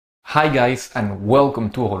Hi guys and welcome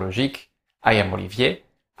to Horologique. I am Olivier.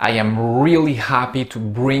 I am really happy to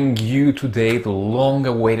bring you today the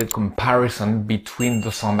long-awaited comparison between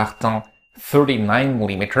the Saint Martin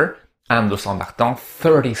 39mm and the Saint Martin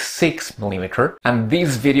 36mm. And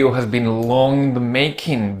this video has been long in the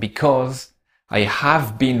making because I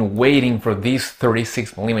have been waiting for these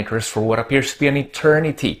 36mm for what appears to be an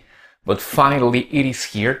eternity. But finally it is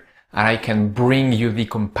here and I can bring you the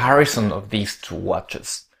comparison of these two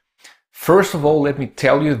watches. First of all, let me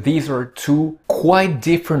tell you, these are two quite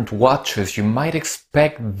different watches. You might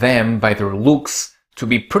expect them by their looks to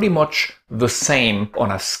be pretty much the same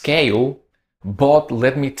on a scale, but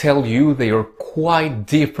let me tell you, they are quite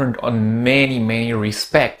different on many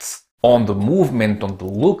respects. On the movement, on the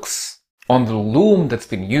looks, on the lume that's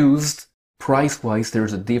been used, price-wise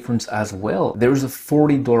there's a difference as well. There's a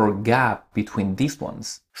 $40 gap between these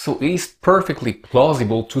ones. So it is perfectly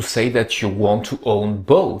plausible to say that you want to own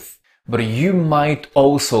both. But you might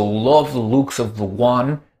also love the looks of the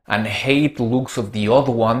one and hate the looks of the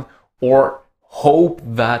other one, or hope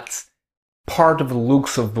that part of the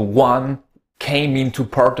looks of the one came into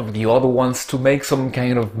part of the other ones to make some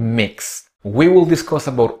kind of mix. We will discuss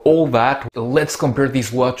about all that. Let's compare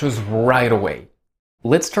these watches right away.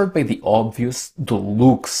 Let's start by the obvious, the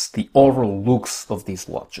looks, the overall looks of these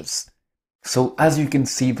watches. So as you can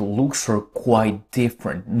see, the looks are quite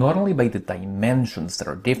different, not only by the dimensions that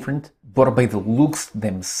are different, but by the looks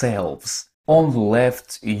themselves. On the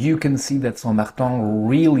left, you can see that Saint Martin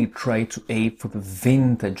really tried to aim for the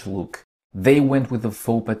vintage look. They went with the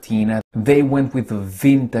faux patina, they went with the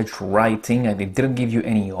vintage writing, and they didn't give you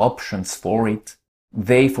any options for it.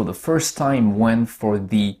 They, for the first time, went for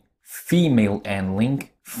the female end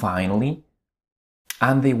link, finally,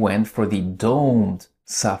 and they went for the domed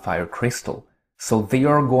sapphire crystal. So they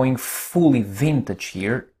are going fully vintage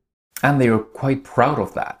here, and they are quite proud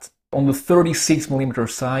of that. On the 36mm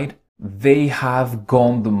side, they have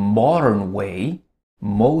gone the modern way,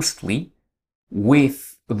 mostly,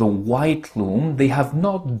 with the white lume. They have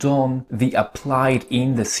not done the applied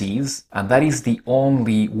indices, and that is the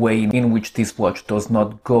only way in which this watch does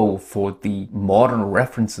not go for the modern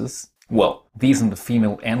references. Well, these in the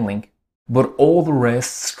female end link, but all the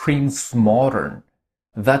rest screams modern.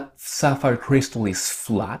 That sapphire crystal is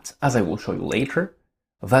flat, as I will show you later.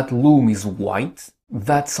 That lume is white.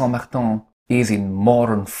 That Saint Martin is in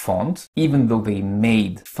modern font, even though they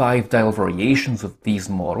made 5-dial variations of this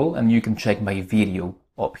model, and you can check my video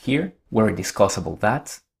up here, where I discuss about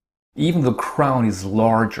that. Even the crown is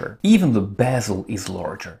larger. Even the bezel is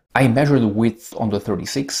larger. I measured the width on the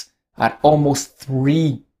 36 at almost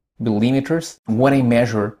 3 millimeters, when I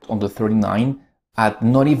measured on the 39 at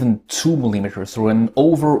not even 2 millimeters, so an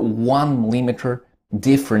over 1 millimeter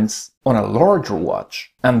difference on a larger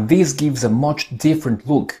watch. And this gives a much different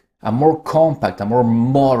look, a more compact, a more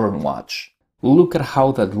modern watch. Look at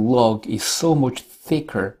how that lug is so much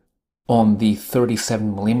thicker on the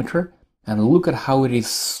 37mm, and look at how it is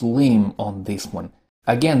slim on this one.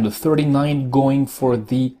 Again, the 39 going for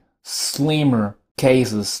the slimmer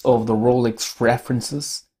cases of the Rolex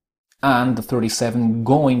references, and the 37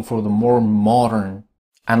 going for the more modern.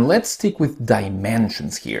 And let's stick with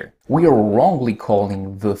dimensions here. We are wrongly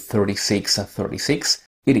calling the 36 a 36.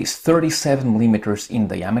 It is 37mm in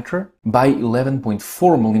diameter by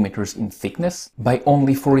 11.4mm in thickness by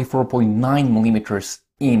only 44.9mm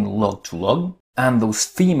in lug to lug, and those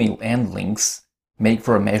female end links make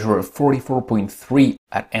for a measure of 44.3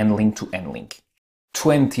 at end link to end link,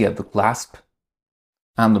 20 at the clasp,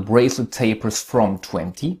 and the bracelet tapers from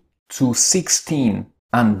 20 to 16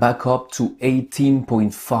 and back up to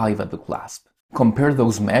 18.5 at the clasp. Compare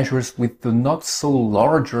those measures with the not so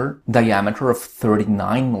larger diameter of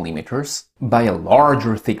 39mm by a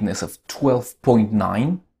larger thickness of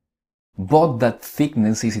 12.9, but that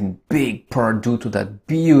thickness is in big part due to that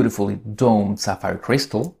beautifully domed sapphire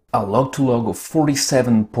crystal, a lug to lug of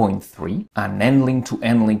 47.3, an end link to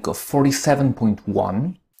end link of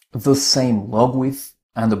 47.1, the same lug width,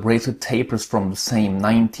 and the bracelet tapers from the same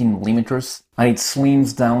 19mm, and it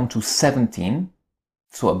slims down to 17,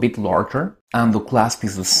 so a bit larger, and the clasp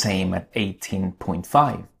is the same at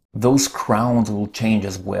 18.5. Those crowns will change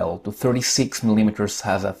as well. The 36mm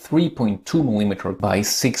has a 3.2mm by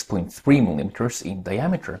 6.3mm in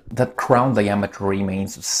diameter. That crown diameter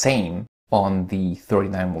remains the same on the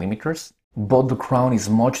 39mm, but the crown is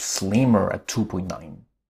much slimmer at 2.9.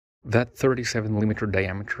 That 37mm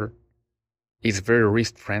diameter is very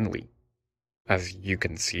wrist friendly, as you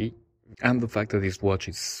can see, and the fact that this watch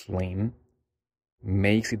is slim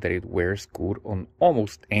makes it that it wears good on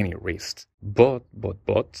almost any wrist. But,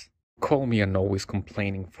 call me an always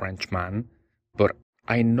complaining Frenchman, but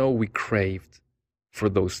I know we craved for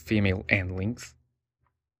those female end links,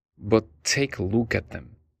 but take a look at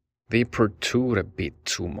them. They protrude a bit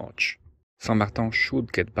too much. Saint Martin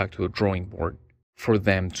should get back to the drawing board for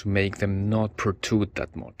them to make them not protrude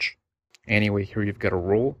that much. Anyway, here you've got a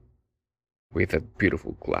roll with a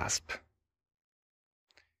beautiful clasp.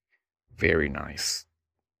 Very nice.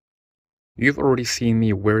 You've already seen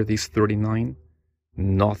me wear this 39,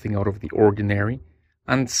 nothing out of the ordinary,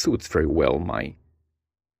 and suits very well my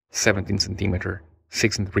 17 centimeter,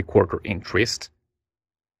 6 3/4 inch wrist.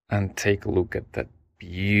 And take a look at that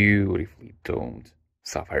beautifully domed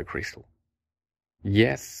sapphire crystal.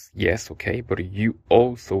 Yes, okay, but you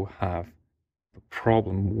also have the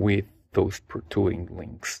problem with those protruding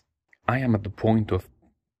links. I am at the point of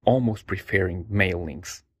almost preferring male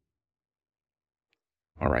links.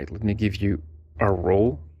 Alright, let me give you a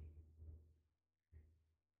roll.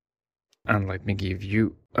 And let me give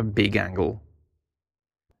you a big angle.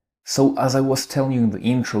 So as I was telling you in the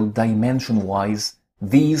intro, dimension-wise,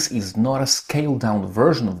 this is not a scaled-down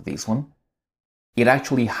version of this one. It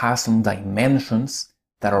actually has some dimensions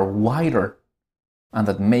that are wider and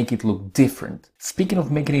that make it look different. Speaking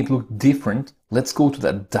of making it look different, let's go to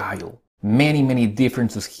that dial. Many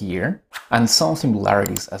differences here, and some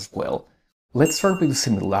similarities as well. Let's start with the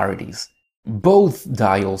similarities. Both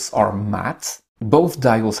dials are matte, both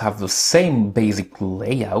dials have the same basic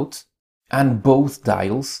layout, and both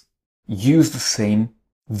dials use the same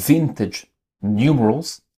vintage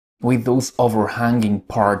numerals with those overhanging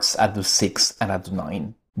parts at the 6 and at the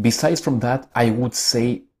 9. Besides from that, I would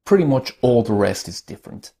say pretty much all the rest is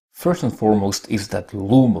different. First and foremost is that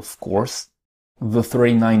lume, of course. The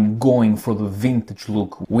 39 going for the vintage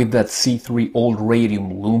look with that C3 old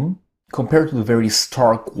radium lume, compared to the very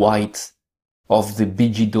stark white of the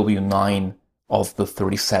BGW9 of the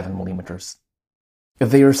 37mm.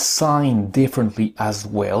 They are signed differently as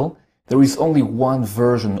well. There is only one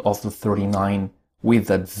version of the 39 with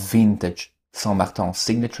that vintage Saint Martin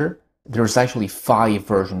signature. There's actually 5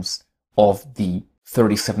 versions of the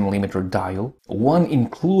 37mm dial, one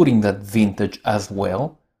including that vintage as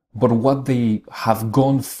well, but what they have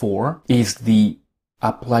gone for is the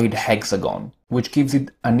applied hexagon, which gives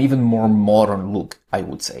it an even more modern look, I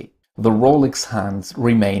would say. The Rolex hands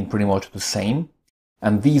remain pretty much the same,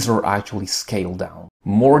 and these are actually scaled down.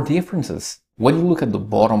 More differences. When you look at the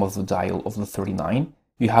bottom of the dial of the 39,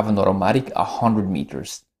 you have an automatic 100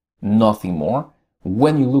 meters, nothing more.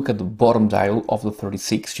 When you look at the bottom dial of the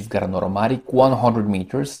 36, you've got an automatic 100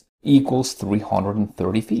 meters equals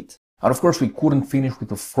 330 feet. And of course, we couldn't finish with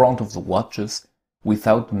the front of the watches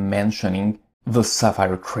without mentioning the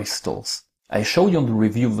sapphire crystals. I showed you on the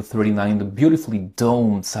review of the 39 the beautifully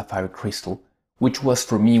domed sapphire crystal, which was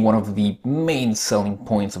for me one of the main selling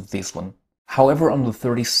points of this one. However, on the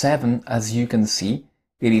 37, as you can see,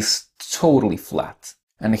 it is totally flat.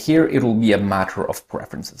 And here it will be a matter of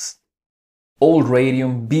preferences. Old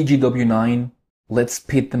radium, BGW9, let's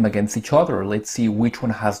pit them against each other. Let's see which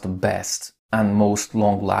one has the best and most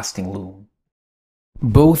long-lasting lume.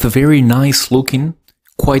 Both very nice looking,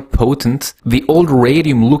 quite potent. The old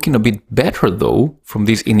radium looking a bit better though from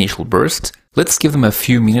this initial burst. Let's give them a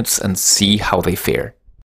few minutes and see how they fare.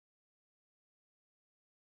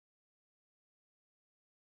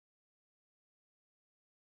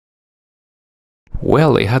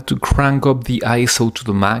 Well, I had to crank up the ISO to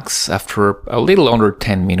the max after a little under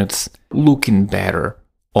 10 minutes, looking better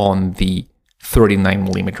on the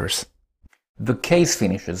 39mm. The case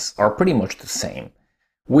finishes are pretty much the same,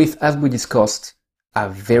 with, as we discussed, a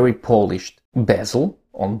very polished bezel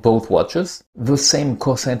on both watches, the same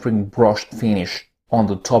concentric brushed finish on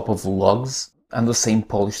the top of the lugs, and the same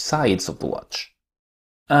polished sides of the watch.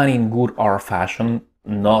 And in good R fashion,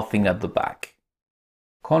 nothing at the back.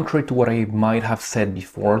 Contrary to what I might have said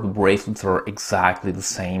before, the bracelets are exactly the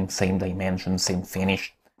same dimension, same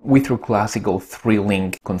finish, with your classical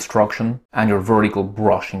 3-link construction and your vertical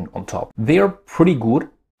brushing on top. They are pretty good,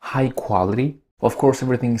 high quality. Of course,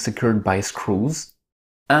 everything is secured by screws,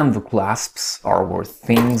 and the clasps are where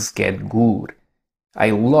things get good.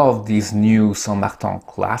 I love these new Saint Martin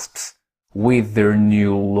clasps with their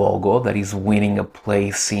new logo that is winning a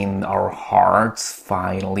place in our hearts.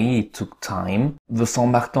 Finally, it took time. The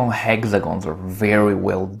Saint Martin hexagons are very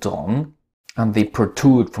well done, and they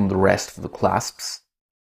protrude from the rest of the clasps.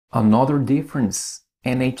 Another difference,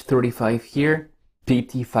 NH35 here,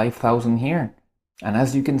 PT5000 here. And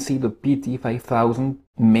as you can see, the PT5000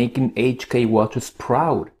 making HK watches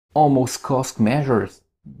proud. Almost cost measures,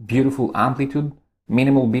 beautiful amplitude,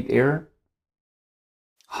 minimal bit error,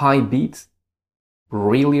 high beats,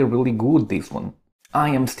 really good this one. I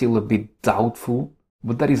am still a bit doubtful,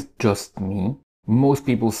 but that is just me. Most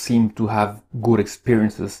people seem to have good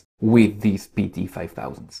experiences with these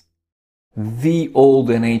PT5000s. The old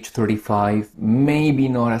NH35, maybe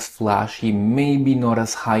not as flashy, maybe not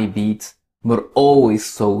as high beat, but always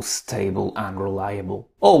so stable and reliable.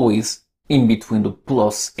 Always in between the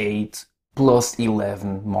 +8,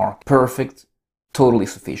 +11 mark. Perfect, totally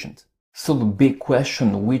sufficient. So the big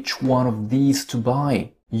question, which one of these to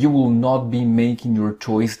buy? You will not be making your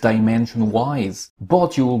choice dimension-wise,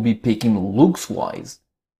 but you will be picking looks-wise.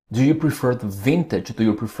 Do you prefer the vintage? Do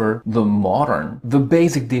you prefer the modern? The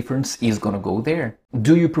basic difference is gonna go there.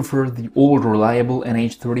 Do you prefer the old reliable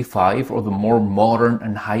NH35 or the more modern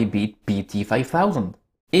and high-beat PT5000?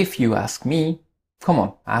 If you ask me, come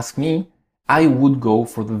on, ask me, I would go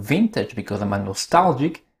for the vintage because I'm a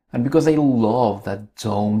nostalgic and because I love that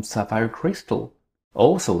domed sapphire crystal.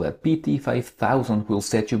 Also, that PT5000 will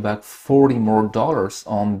set you back $40 more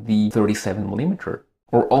on the 37mm.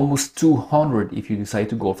 Or almost 200 if you decide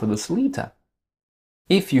to go for the Solita.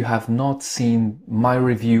 If you have not seen my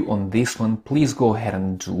review on this one, please go ahead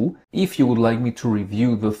and do. If you would like me to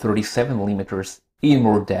review the 37mm in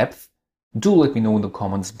more depth, do let me know in the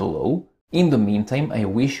comments below. In the meantime, I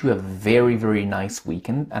wish you a very nice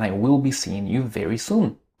weekend and I will be seeing you very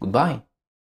soon. Goodbye.